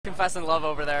confessing love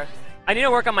over there. I need to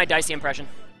work on my dicey impression.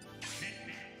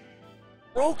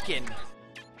 Broken.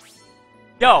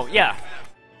 Yo, yeah.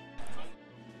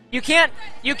 You can't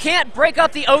break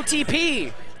up the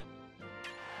OTP.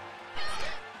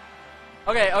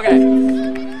 Okay.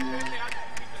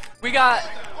 We got.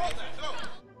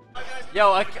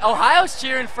 Yo, Ohio's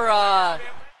cheering for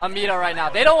Amida right now.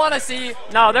 They don't want to see.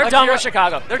 No, they're Akiro. done with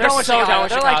Chicago. They're done with so Chicago. done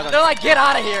with Chicago. They're like, get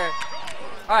out of here.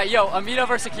 All right, yo, Amida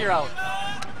versus Akiro.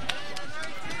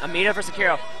 Amida versus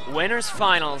Akiro. Winners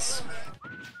finals.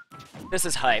 This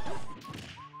is hype.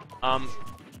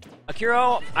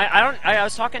 Akiro, I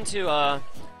was talking to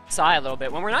Sai a little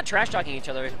bit. When we're not trash talking each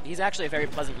other, he's actually a very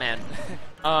pleasant man.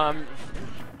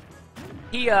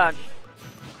 He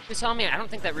was telling me I don't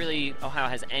think that really Ohio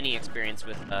has any experience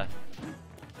with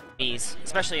Mies,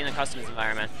 especially in the customs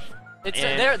environment. It's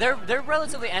they're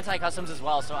relatively anti-customs as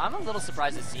well, so I'm a little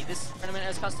surprised to see this tournament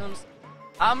as customs.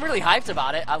 I'm really hyped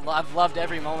about it. I've loved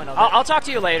every moment of it. I'll talk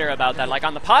to you later about that, like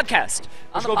on the podcast,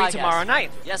 which will be tomorrow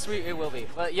night. Yes, it will be.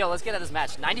 But yo, let's get at this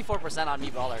match. 94% on me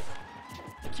Brawler.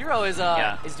 Akiro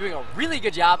is doing a really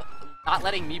good job not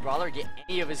letting me Brawler get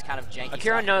any of his kind of janky Akiro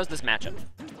stuff. knows this matchup.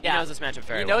 He knows this matchup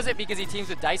very well. He knows it because he teams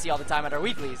with Dicey all the time at our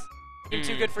weeklies. Team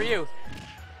too good for you.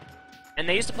 And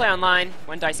they used to play online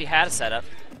when Dicey had a setup.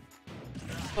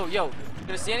 Oh, yo,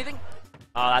 gonna see anything?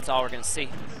 That's all we're gonna see.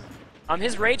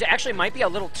 His rage actually might be a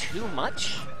little too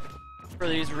much for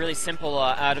these really simple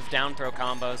out of down throw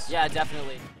combos. Yeah,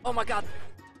 definitely. Oh my god.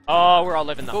 Oh, we're all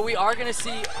living though. But we are gonna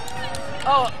see.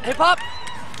 Oh, hip hop.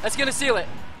 That's gonna seal it.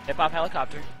 Hip hop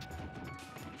helicopter.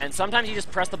 And sometimes you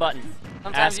just press the button.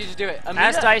 Sometimes you just do it. Amida?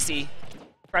 As Dicey,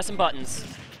 pressing buttons.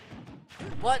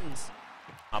 Buttons.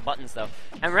 Buttons though.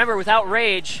 And remember, without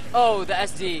rage. Oh, the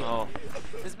SD. Oh.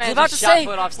 This I man was about just to shot say,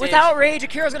 put off stage. without rage,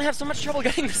 Akiro's gonna have so much trouble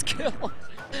getting this kill.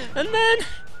 And then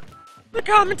the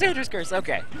commentator's curse.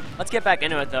 Okay, let's get back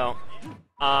into it though.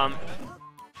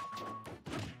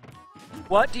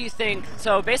 What do you think?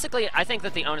 So basically, I think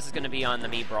that the onus is going to be on the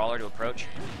Mii Brawler to approach,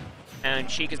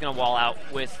 and Sheik is going to wall out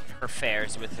with her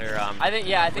fares, with her. I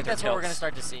think that's what we're going to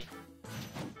start to see.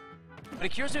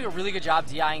 But Akiro's doing a really good job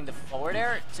DIing the forward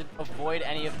air to avoid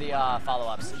any of the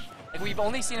follow-ups. Like, we've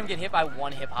only seen him get hit by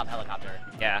one hip-hop helicopter.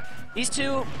 Yeah. These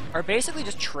two are basically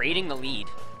just trading the lead.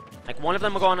 Like, one of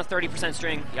them will go on a 30%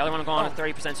 string, the other one will go on a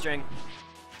 30% string.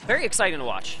 Very exciting to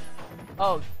watch.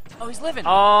 Oh, he's living.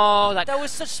 Oh, that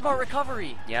was such smart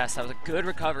recovery. Yes, that was a good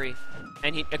recovery.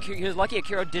 And he was lucky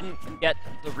Akiro didn't get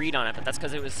the read on it, but that's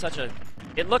because it was such a...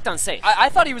 It looked unsafe. I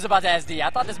thought he was about to SD. I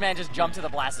thought this man just jumped to the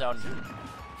blast zone.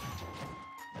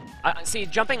 See,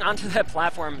 jumping onto that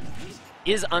platform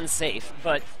is unsafe,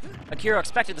 but Akiro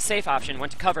expected the safe option,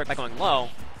 went to cover it by going low,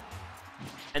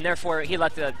 and therefore he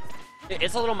let the...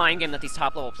 It's a little mind game that these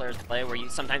top-level players play, where you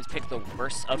sometimes pick the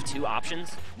worst of two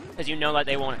options, because you know that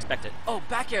they won't expect it. Oh,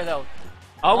 back air, though.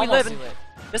 Oh, we live in... It.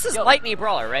 This is light Mii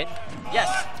Brawler, right?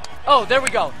 Yes. Oh, there we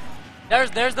go.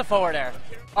 There's the forward air.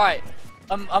 All right.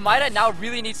 Amida now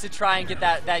really needs to try and get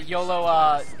that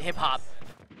YOLO hip-hop.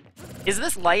 Is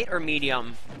this light or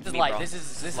medium? This is light. This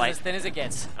is as thin as it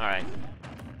gets. All right.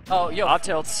 Oh, yo. Up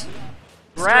tilts.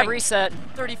 Grab reset.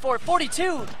 34,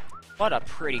 42. What a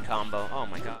pretty combo. Oh,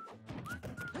 my God.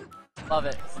 Love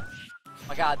it. Oh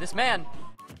my god, this man.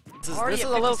 This is a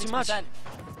little too much.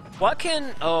 What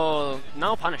can... Oh,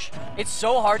 no, punish. It's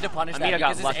so hard to punish Amida that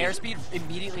because his lucky. airspeed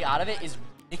immediately out of it is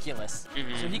ridiculous.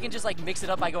 So he can just like mix it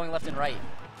up by going left and right.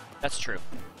 That's true.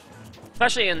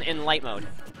 Especially in light mode.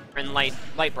 Or in light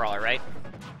Brawler, right?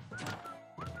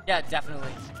 Yeah,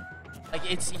 definitely. Like,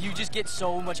 you just get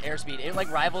so much airspeed. It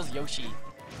like rivals Yoshi.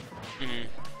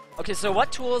 Okay, so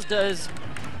what tools does...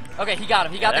 Okay, he got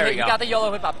him. He got the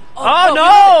YOLO hip hop. Oh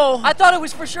no! I thought it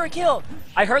was for sure a kill.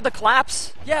 I heard the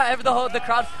claps. Yeah, the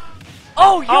crowd.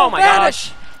 Oh, yo, my vanish!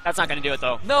 gosh. That's not gonna do it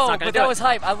though. No, but that was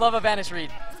hype. I love a vanish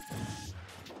read.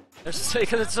 Because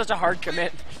it's such a hard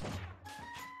commit.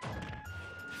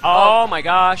 Oh my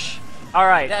gosh. All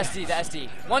right. The SD.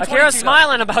 Akira's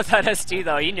smiling about that SD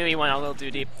though. He knew he went a little too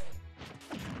deep.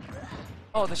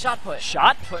 Oh, the shot put.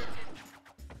 Shot put.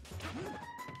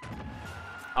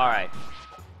 All right.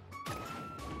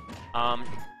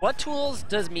 What tools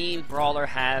does Mii Brawler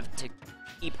have to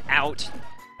keep out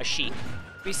a Sheik?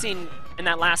 We've seen in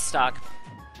that last stock.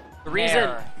 The reason,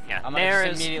 I'm gonna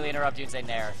just immediately interrupt you and say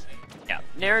Nair. Yeah,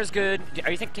 Nair is good.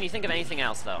 Can you think of anything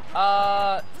else though?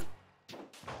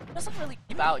 Doesn't really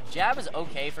keep out. Jab is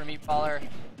okay for Mii Brawler.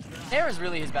 Nair is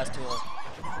really his best tool.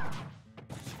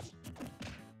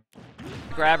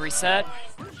 Grab reset.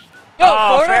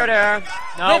 Yo, fair there.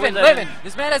 No, living.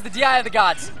 This man has the DI of the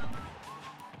gods.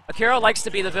 Akiro likes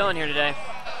to be the villain here today.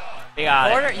 He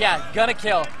got it. Yeah, gonna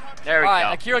kill. There we go. All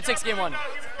right, Akiro takes game 1.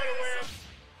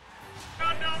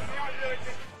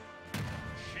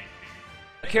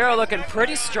 Akiro looking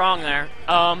pretty strong there.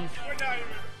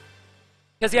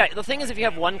 Because yeah, the thing is, if you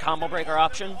have one combo breaker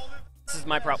option, this is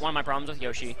one of my problems with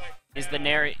Yoshi, is the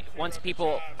nair. Once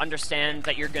people understand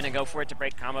that you're gonna go for it to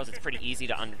break combos, it's pretty easy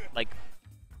to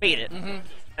bait it.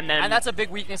 And that's a big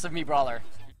weakness of me, Brawler.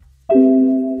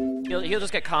 He'll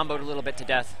just get comboed a little bit to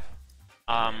death.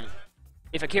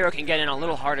 If Akiro can get in a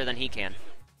little harder than he can.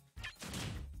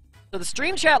 So the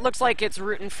stream chat looks like it's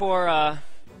rooting for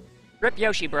Rip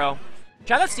Yoshi, bro.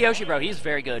 Shoutouts to Yoshi, bro. He's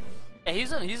very good. Yeah,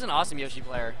 he's an awesome Yoshi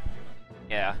player.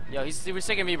 Yeah. Yo, he was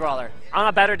sick of me, Brawler. On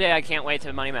a better day, I can't wait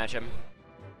to money match him.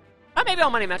 Maybe I'll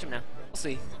money match him now. We'll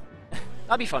see.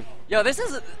 That'll be fun. Yo, this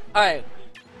is alright.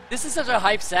 This is such a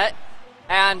hype set,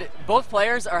 and both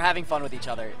players are having fun with each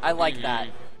other. I like that.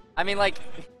 I mean, like,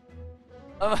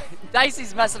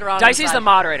 Dicey's messing around. Dicey's the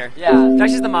moderator. Yeah.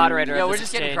 Dicey's the moderator. Yo, of we're this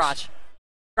just getting crotch.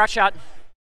 Crotch shot.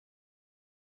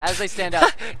 As they stand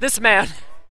up. This man.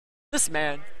 This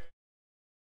man.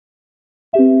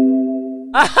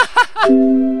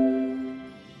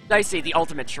 Dicey, the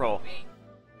ultimate troll.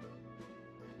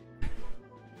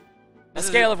 A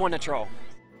scale of 1 to troll.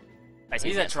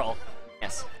 He's a troll.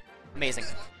 Yes. Amazing.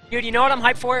 Dude, you know what I'm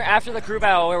hyped for? After the crew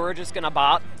battle where we're just gonna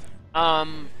bop,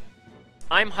 I'm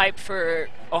hyped for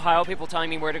Ohio people telling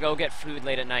me where to go get food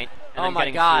late at night. And oh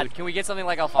my god, food. Can we get something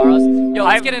like Alfaro's? Yo,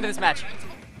 let's get into this match.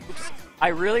 Oops. I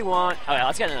really want... Oh yeah,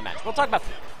 let's get into the match. We'll talk about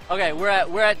food. Okay, we're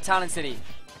at Town and City,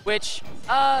 which,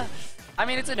 I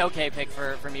mean, it's an okay pick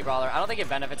for me, Brawler. I don't think it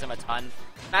benefits him a ton.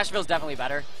 Nashville's definitely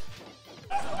better.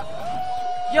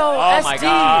 Yo, oh SD! My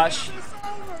gosh.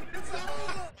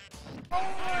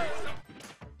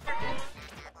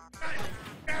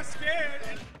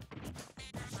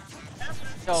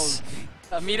 Yo,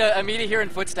 Amida here in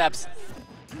footsteps.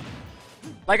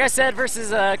 Like I said,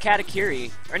 versus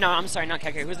Katakiri. Or no, I'm sorry, not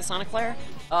Katakiri. Who's the Sonic player?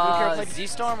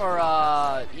 Z-Storm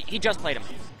or He just played him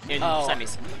in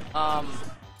semis.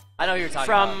 I know who you're talking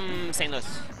about. From St.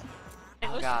 Louis.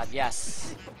 Oh god,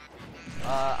 yes.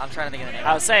 I'm trying to think of the name.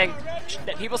 I was saying,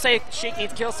 people say Sheik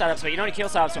needs kill setups, but you don't need kill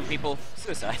setups from people.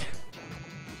 Suicide.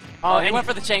 Oh, he went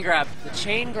for the chain grab. The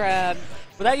chain grab.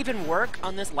 Would that even work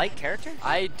on this light character?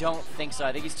 I don't think so.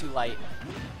 I think he's too light.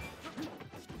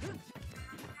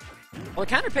 Well, the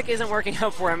counter pick isn't working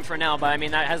out for him for now, but I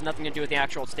mean, that has nothing to do with the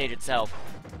actual stage itself.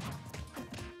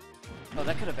 Oh,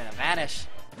 that could have been a vanish.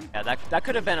 Yeah, that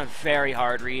could have been a very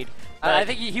hard read. I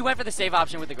think he went for the save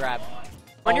option with the grab.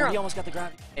 He almost got the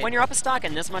grab. When you're up a stock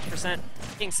and this much percent,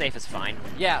 being safe is fine.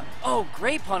 Yeah. Oh,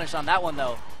 great punish on that one,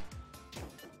 though.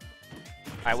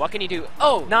 Alright, what can you do?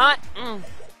 Oh! Not...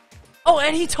 Oh,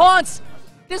 and he taunts!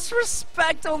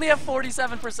 Disrespect only at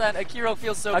 47%. Akiro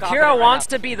feels so confident Akiro wants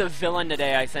to be the villain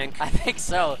today, I think. I think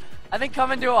so. I think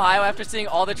coming to Ohio after seeing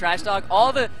all the trash talk,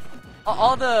 all the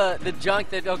junk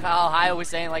that Ohio was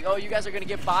saying, like, oh, you guys are going to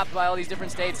get bopped by all these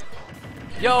different states.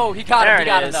 Yo, he caught him. He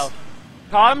got him, though.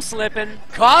 Caught him slipping.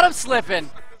 Caught him slipping.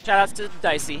 Shoutouts to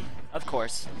Dicey, of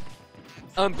course.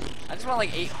 I just want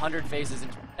like 800 faces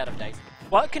instead of Dicey.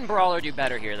 What can Brawler do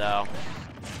better here, though?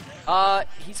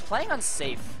 He's playing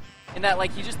unsafe. In that,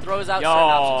 like, he just throws out certain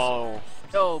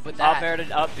options. Yo, but that... Up air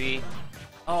to up B.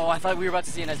 Oh, I thought we were about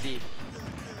to see an SD.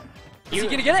 Is he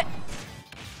gonna get it?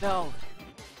 No.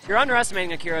 You're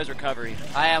underestimating Akiro's recovery.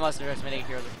 I am underestimating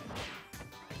Akiro's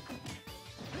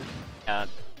recovery.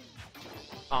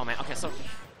 Oh, man. Okay, so...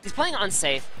 He's playing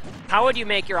unsafe. How would you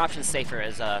make your options safer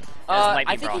as Lightning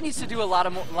I think he needs to do a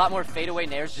lot more fadeaway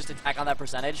nairs just to tack on that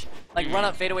percentage. Like run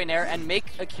up fadeaway nair and make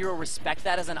Akiro respect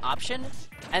that as an option,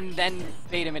 and then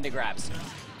bait him into grabs.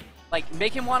 Like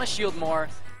make him want to shield more,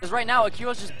 because right now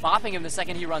Akiro's just bopping him the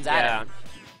second he runs at him.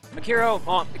 Akiro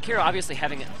obviously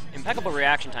having impeccable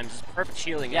reaction times, just perfect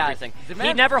shielding and everything.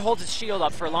 He never holds his shield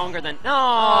up for longer than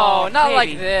not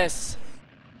like this.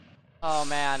 Oh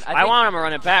man, I want him to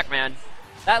run it back, man.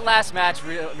 That last match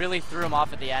really threw him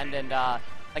off at the end, and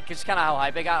like just kind of how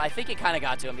hype it got. I think it kind of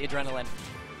got to him, the adrenaline.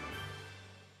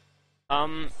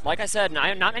 Like I said,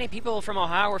 not many people from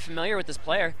Ohio are familiar with this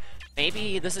player.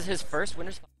 Maybe this is his first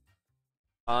Winners.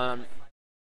 And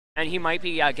he might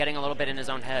be getting a little bit in his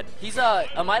own head. He's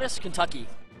Amida's Kentucky.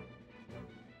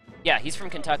 Yeah, he's from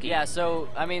Kentucky. Yeah, so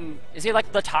I mean, is he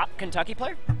like the top Kentucky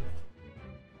player?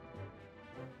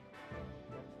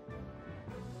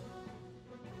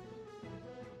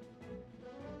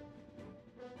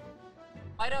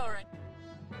 Amida, right?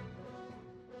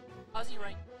 How's he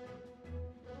rank?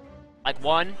 Like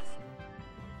 1.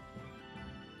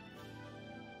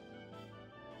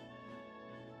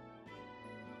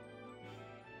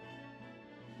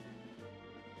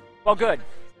 Well, good.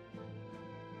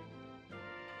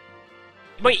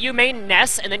 Wait, you made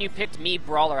Ness and then you picked me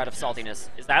Brawler out of saltiness.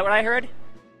 Is that what I heard?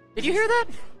 Did you hear that?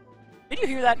 Did you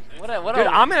hear that? Dude,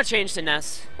 I'm gonna change to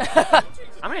Ness. I'm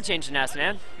gonna change to Ness,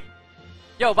 man.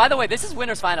 Yo, by the way, this is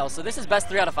winners finals, so this is best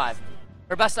 3 out of 5.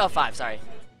 Or best of 5, sorry.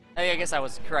 I guess I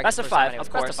was correct. Best of 5,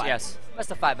 of course, yes.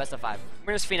 Best of 5, best of 5.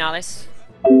 Winners finales.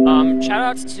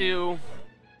 Shoutouts to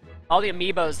all the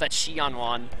amiibos that Shion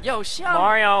won. Yo, Shion.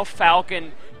 Mario,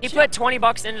 Falcon. He put 20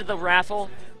 bucks into the raffle.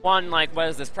 Won, like, what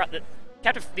is this?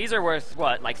 These are worth,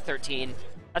 what, like 13?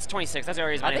 That's 26. That's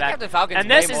already his money back. Captain Falcon's and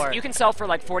this way is, more. you can sell for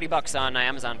like 40 bucks on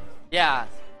Amazon. Yeah.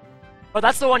 But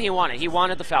that's the one he wanted. He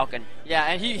wanted the Falcon. Yeah,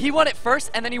 and he won it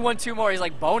first, and then he won 2 more. He's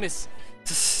like, bonus.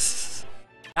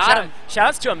 Got him.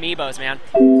 Shoutouts to amiibos, man.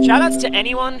 Shoutouts to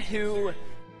anyone who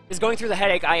is going through the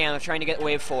headache I am of trying to get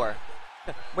Wave 4.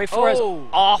 Wave 4 is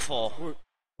awful.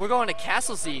 We're going to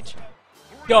Castle Siege.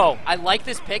 Go. I like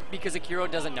this pick because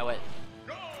Akiro doesn't know it.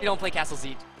 We don't play Castle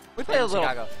Siege. We played a little.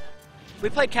 Chicago. We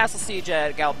played Castle Siege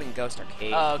at Galloping Ghost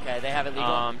Arcade. Oh, okay. They have it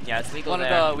legal. Yeah, it's legal One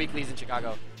there. of the weeklies in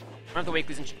Chicago. One of the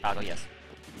weeklies in Chicago, yes.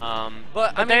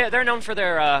 But I mean, they're known for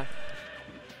their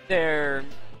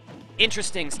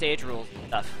interesting stage rules and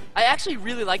stuff. I actually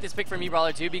really like this pick for me,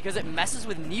 Brawler, too, because it messes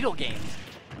with needle games.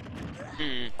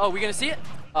 Oh, we gonna see it?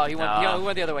 Oh, he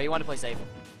went the other way. He wanted to play safe.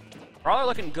 Brawler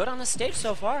looking good on the stage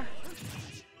so far.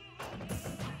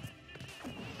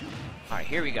 Alright,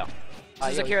 here we go.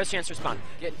 This is Akiro's chance to respond.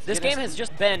 This game has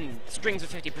just been strings of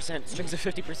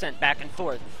 50% back and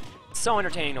forth. It's so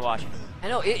entertaining to watch. I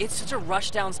know, it's such a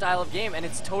rushdown style of game, and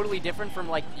it's totally different from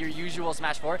like your usual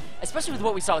Smash 4, especially with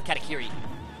what we saw with Katakiri.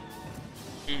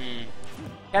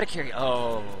 Katakiri,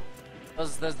 oh.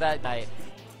 Those that night.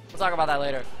 We'll talk about that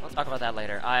later. We'll talk about that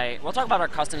later. We'll talk about our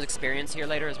customs experience here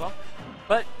later as well.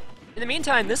 But in the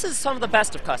meantime, this is some of the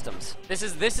best of customs. This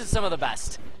is some of the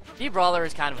best. Brawler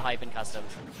is kind of hype in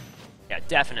customs. Yeah,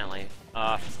 definitely.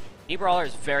 Brawler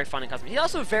is very fun in customs. He's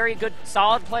also a very good,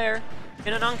 solid player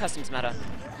in a non-customs meta.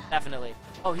 Definitely.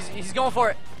 Oh, he's going for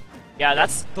it. Yeah,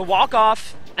 that's the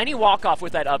walk-off. Any walk-off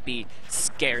with that up B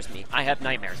scares me. I have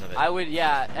nightmares of it. I would,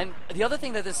 yeah. And the other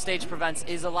thing that this stage prevents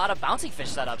is a lot of bouncing fish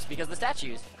setups because of the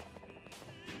statues.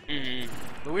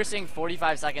 But we're seeing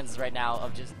 45 seconds right now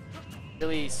of just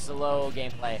really slow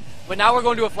gameplay. But now we're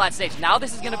going to a flat stage. Now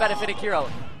this is going to benefit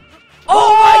Akiro.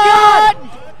 Oh my god!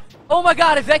 Oh my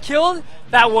god, if that killed?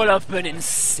 That would have been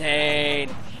insane.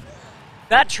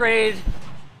 That trade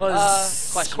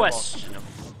was questionable.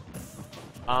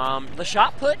 The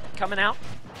shot put coming out.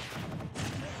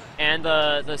 And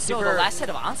the super... the last hit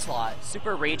of Onslaught.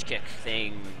 Super rage kick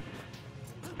thing.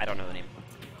 I don't know the name.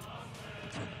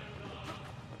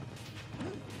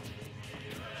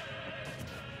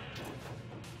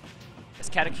 It's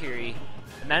Katakiri.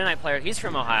 The Meta Knight player, he's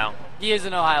from Ohio. He is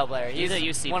an Ohio player. He's a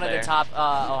UC one player. of the top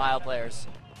Ohio players.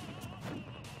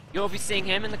 You'll be seeing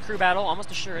him in the crew battle,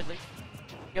 almost assuredly.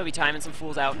 You'll be timing some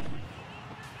fools out.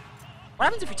 What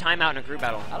happens if you time out in a group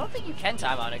battle? I don't think you can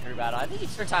time out in a group battle. I think you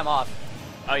turn time off.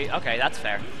 Oh, okay, that's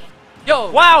fair.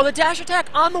 Yo! Wow, the dash attack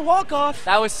on the walk-off!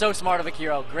 That was so smart of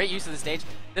Akiro. Great use of the stage.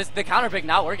 The counter pick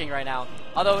not working right now,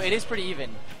 although it is pretty even.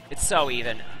 It's so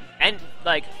even. And,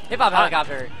 like... Hip-hop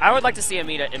helicopter. I would like to see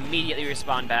Amida immediately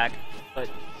respond back, but...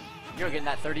 You're getting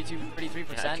that 32, 33%.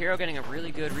 Yeah, Akiro getting a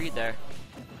really good read there.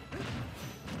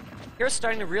 Akiro's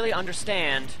starting to really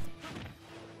understand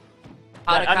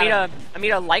that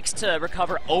Amida likes to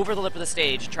recover over the lip of the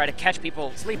stage, try to catch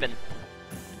people sleeping.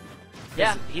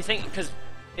 Yeah. Because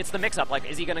it's the mix-up. Like,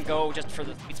 is he going to go just for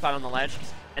the sweet spot on the ledge,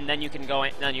 and then you can go,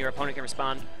 and then your opponent can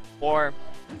respond? Or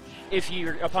if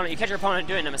you catch your opponent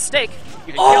doing a mistake,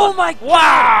 you can kill him. Oh my god!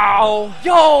 Wow!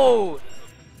 Yo!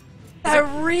 That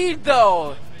read,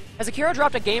 though! Has Akiro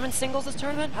dropped a game in singles this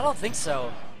tournament? I don't think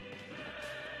so.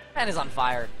 Man is on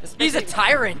fire. He's a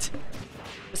tyrant!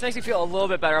 This makes me feel a little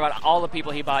bit better about all the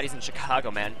people he bodies in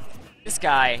Chicago, man. This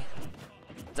guy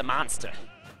is a monster.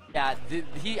 Yeah,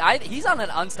 he's on an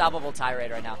unstoppable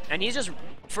tirade right now. And he's just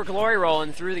for glory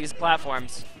rolling through these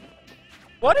platforms.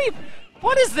 What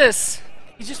is this?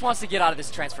 He just wants to get out of this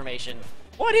transformation.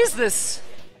 What is this?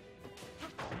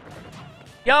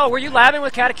 Yo, were you labbing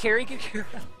with Katakiri?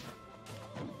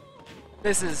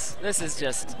 This is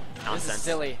just nonsense. This is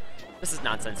silly. This is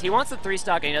nonsense. He wants the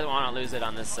 3-stock and he doesn't want to lose it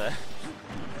on this.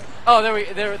 Oh,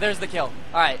 there's the kill.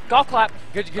 All right, golf clap.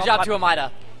 Good job to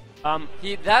Amida.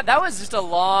 That was just a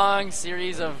long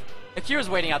series of... Akiro's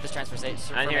waiting out this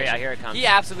transformation. I hear it comes. He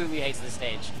absolutely hates this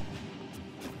stage.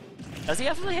 Does he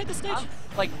absolutely hate this stage?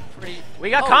 Like, pretty...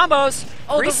 We got combos.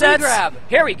 Oh, resets. the regrab.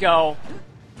 Here we go.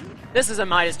 This is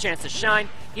Amida's chance to shine.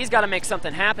 He's got to make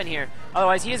something happen here.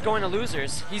 Otherwise, he is going to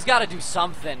losers. He's got to do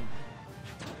something.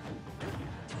 All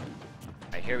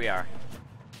right, here we are.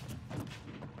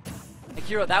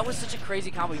 Akiro, that was such a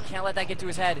crazy combo. You can't let that get to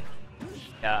his head.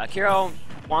 Yeah, Akiro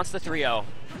wants the 3-0.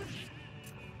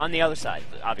 On the other side,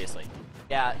 obviously.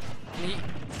 Yeah,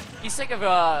 he's sick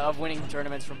of winning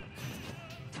tournaments from...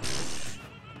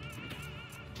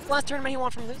 Last tournament he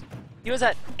won from this? He was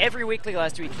at every weekly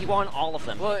last week. He won all of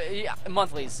them. Well, yeah,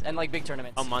 monthlies and like big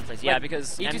tournaments. Oh, monthlies. Yeah, like,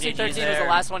 because E2C MJG 13 was there. the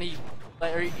last one he...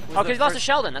 Like, Oh, because he lost to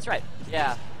Sheldon. That's right.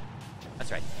 Yeah.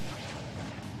 That's right.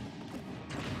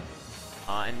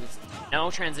 And no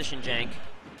transition jank.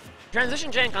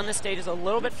 Transition jank on this stage is a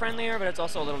little bit friendlier, but it's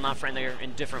also a little not friendlier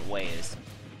in different ways.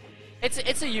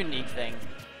 It's a unique thing.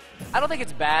 I don't think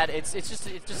it's bad. It's just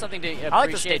something to appreciate. I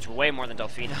like this stage way more than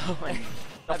Delfino.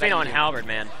 Delfino and Halberd,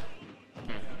 man.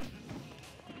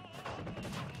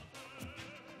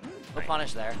 No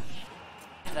punish there.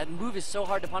 Yeah, that move is so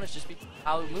hard to punish just because of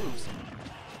how it moves.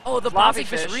 Oh, the Floppy bouncy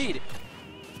fish fish. read.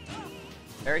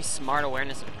 Very smart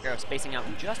awareness of Akiro, spacing out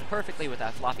just perfectly with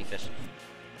that floppy fish.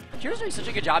 Akiro's doing such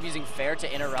a good job using fair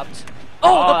to interrupt.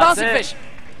 Oh, the that's bouncing it. fish!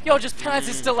 Yo, just plants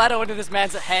his stiletto into this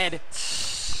man's head.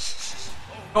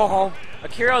 Go home.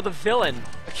 Akiro the villain.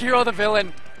 Akiro the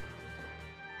villain.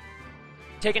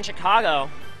 Taking Chicago.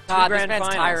 God, to this grand man's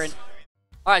finals. tyrant.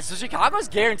 Alright, so Chicago's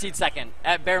guaranteed second,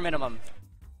 at bare minimum.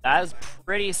 That is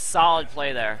pretty solid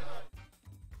play there.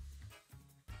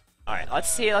 Alright,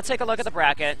 let's see. Let's take a look at the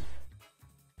bracket.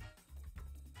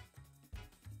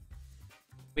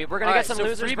 We're going to get some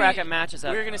losers bracket matches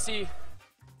up. We're going to see...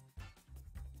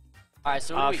 Alright,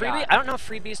 so what do we Freebie, got? I don't know if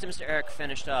Freebeast and Mr. Eric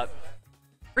finished up.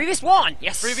 Freebeast won!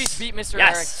 Yes! Freebeast beat Mr.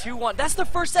 Yes. Eric 2-1. That's the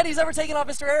first set he's ever taken off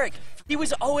Mr. Eric. He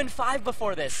was 0-5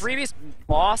 before this. Freebeast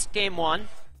lost game 1.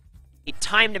 He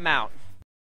timed him out.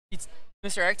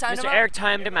 Mr. Eric timed him Mr. out? Eric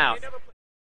timed him out.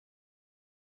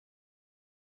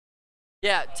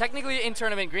 Yeah, technically in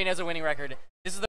tournament, Green has a winning record. This is the